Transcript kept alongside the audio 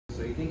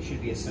So you think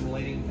she'd be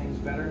assimilating things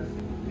better?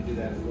 We do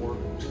that at 4.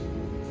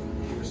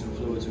 Give her some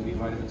fluids and B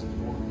vitamins at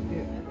 4.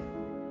 Yeah.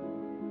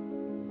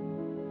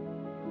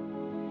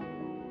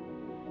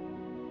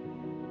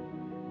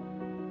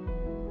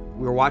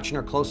 We were watching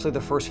her closely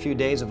the first few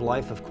days of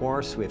life, of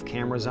course. We have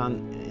cameras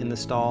in the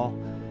stall.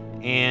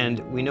 And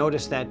we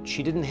noticed that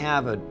she didn't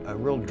have a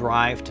real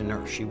drive to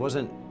nurse. She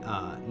wasn't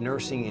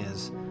nursing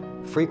as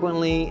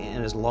frequently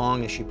and as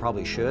long as she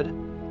probably should.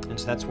 And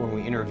so that's when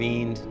we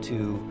intervened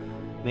to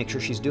make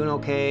sure she's doing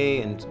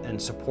okay and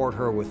support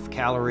her with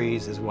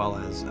calories as well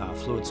as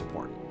fluid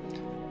support.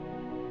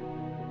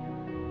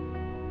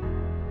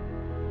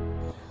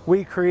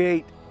 We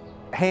create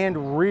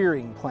hand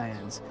rearing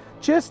plans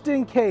just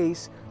in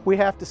case we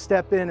have to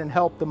step in and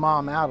help the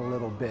mom out a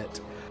little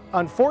bit.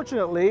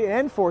 Unfortunately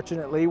and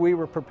fortunately, we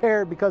were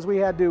prepared because we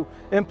had to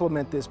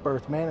implement this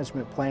birth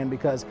management plan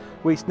because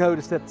we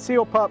noticed that the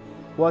seal pup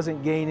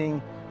wasn't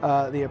gaining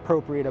the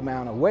appropriate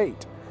amount of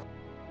weight.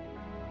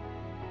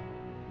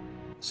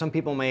 Some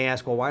people may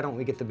ask, well, why don't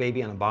we get the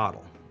baby on a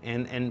bottle?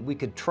 And we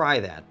could try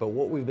that, but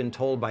what we've been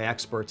told by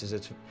experts is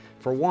it's,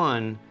 for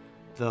one,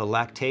 the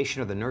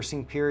lactation or the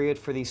nursing period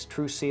for these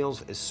true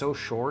seals is so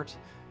short,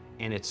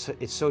 and it's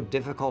so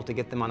difficult to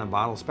get them on a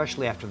bottle,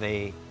 especially after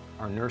they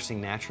are nursing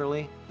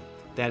naturally,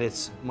 that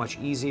it's much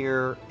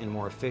easier and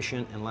more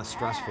efficient and less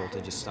stressful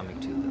to just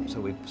stomach tube them.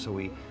 So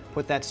we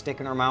put that stick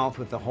in her mouth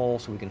with the hole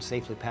so we can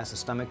safely pass the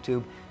stomach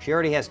tube. She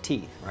already has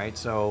teeth, right?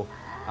 So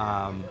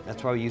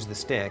that's why we use the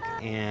stick,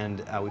 and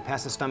we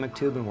pass the stomach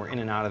tube and we're in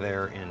and out of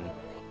there in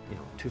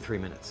 2-3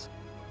 minutes.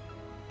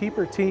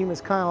 Keeper team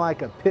is kind of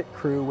like a pit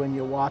crew when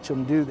you watch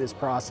them do this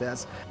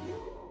process.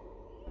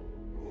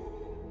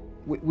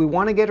 We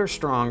want to get her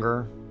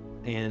stronger,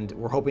 and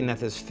we're hoping that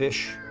this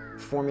fish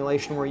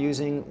formulation we're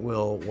using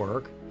will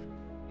work.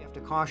 You have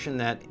to caution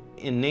that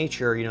in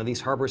nature,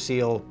 these harbor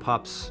seal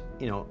pups,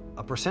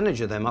 a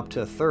percentage of them, up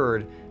to a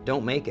third,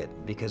 don't make it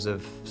because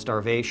of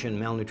starvation,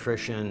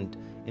 malnutrition,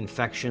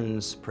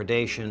 infections,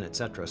 predation,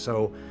 etc.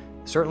 So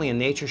certainly in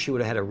nature she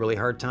would have had a really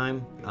hard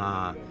time.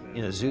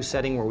 In a zoo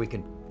setting where we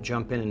could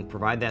jump in and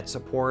provide that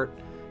support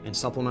and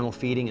supplemental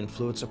feeding and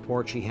fluid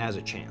support, she has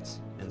a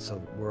chance. And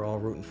so we're all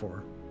rooting for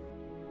her.